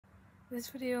This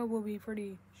video will be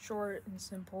pretty short and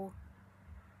simple.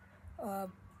 You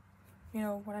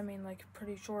know what I mean, like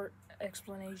pretty short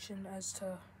explanation as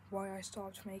to why I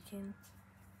stopped making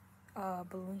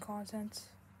balloon content.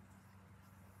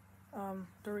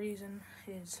 The reason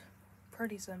is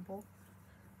pretty simple.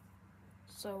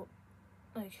 So,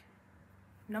 like,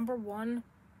 number one,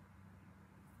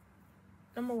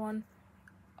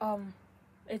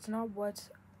 it's not what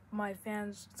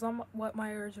it's not what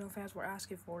my original fans were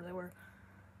asking for. They were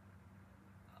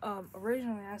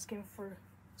originally asking for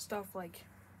stuff like,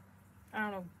 I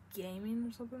don't know, gaming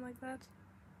or something like that.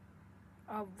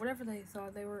 Whatever they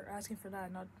thought, they were asking for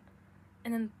that.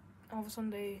 And then all of a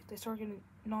sudden they start getting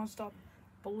non-stop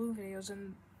balloon videos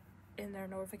in their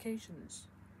notifications.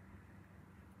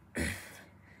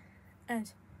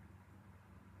 and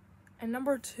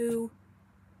number two,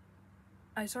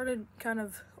 I started kind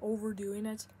of overdoing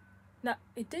it. Now,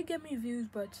 it did get me views,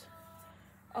 but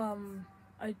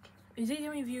it did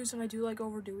get me views, and I do like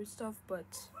overdoing stuff, but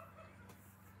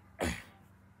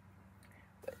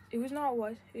it was not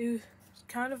what it was.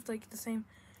 Kind of like the same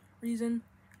reason.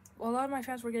 A lot of my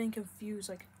fans were getting confused,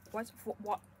 like, what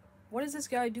is this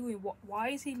guy doing? Why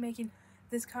is he making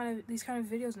these kind of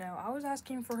videos now? I was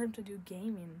asking for him to do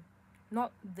gaming,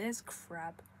 not this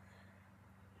crap.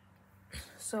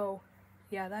 So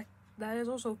yeah, that is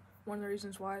also one of the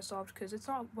reasons why I stopped, because it's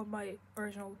not what my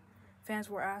original fans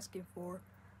were asking for.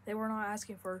 They were not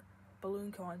asking for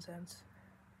balloon content.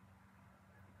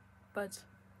 But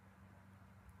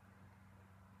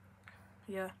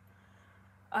yeah,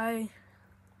 I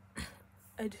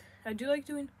do like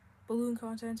doing balloon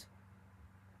content.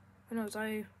 Who knows,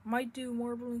 I might do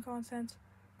more balloon content,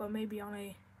 but maybe on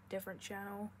a different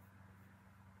channel.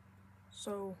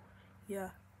 So yeah.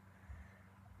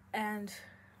 And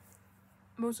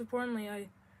most importantly,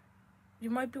 you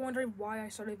might be wondering why I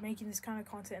started making this kind of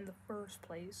content in the first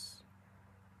place.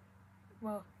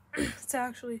 Well,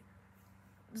 the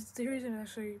reason is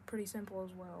actually pretty simple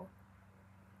as well.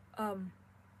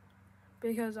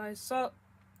 Because I saw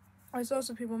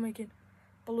some people making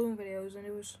balloon videos, and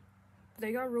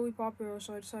they got really popular,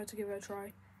 so I decided to give it a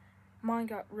try. Mine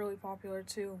got really popular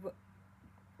too,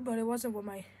 but it wasn't what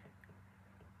mine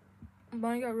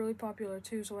got really popular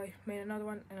too, so I made another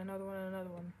one and another one and another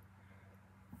one.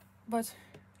 But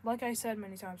like I said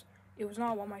many times, it was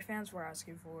not what my fans were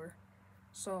asking for.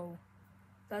 So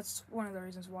that's one of the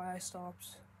reasons why I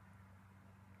stopped.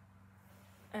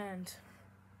 And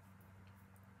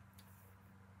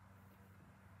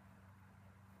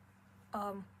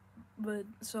but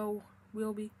so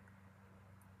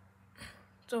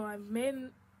I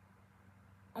made,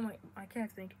 I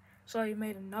can't think. So I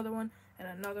made another one and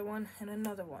another one and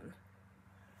another one.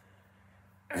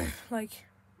 Like,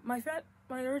 my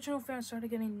original fans started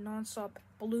getting non-stop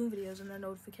balloon videos in their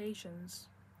notifications.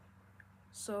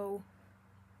 So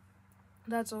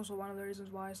that's also one of the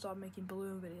reasons why I stopped making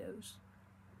balloon videos.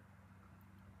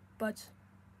 But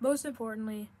most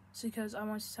importantly, it's because I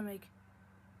wanted to make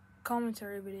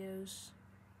commentary videos.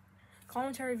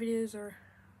 Commentary videos are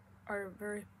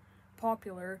very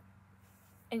popular,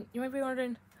 and you might be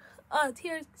wondering,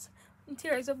 T-Rex,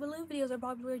 the balloon videos are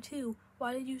popular too.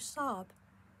 Why did you stop?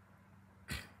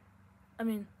 I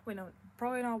mean, wait, no,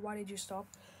 probably not why did you stop,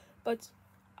 but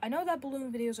I know that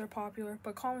balloon videos are popular,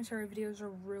 but commentary videos are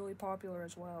really popular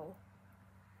as well,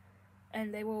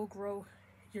 and they will grow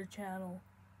your channel.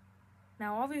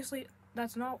 Now, obviously,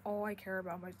 that's not all I care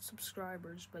about, my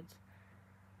subscribers, but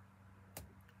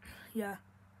yeah.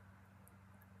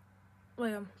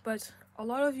 But a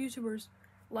lot of YouTubers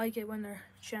like it when their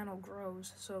channel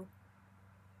grows, so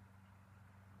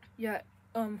yeah,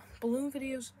 balloon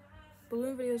videos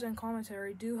and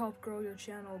commentary do help grow your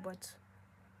channel, but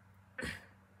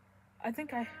I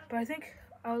think I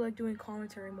would like doing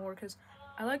commentary more, because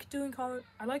I liked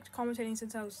commentating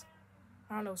since I was,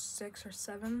 I don't know, 6 or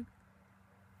 7.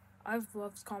 I've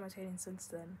loved commentating since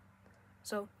then.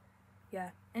 So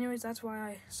yeah, anyways, that's why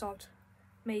I stopped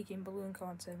making balloon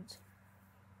content.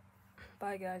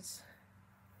 Bye guys.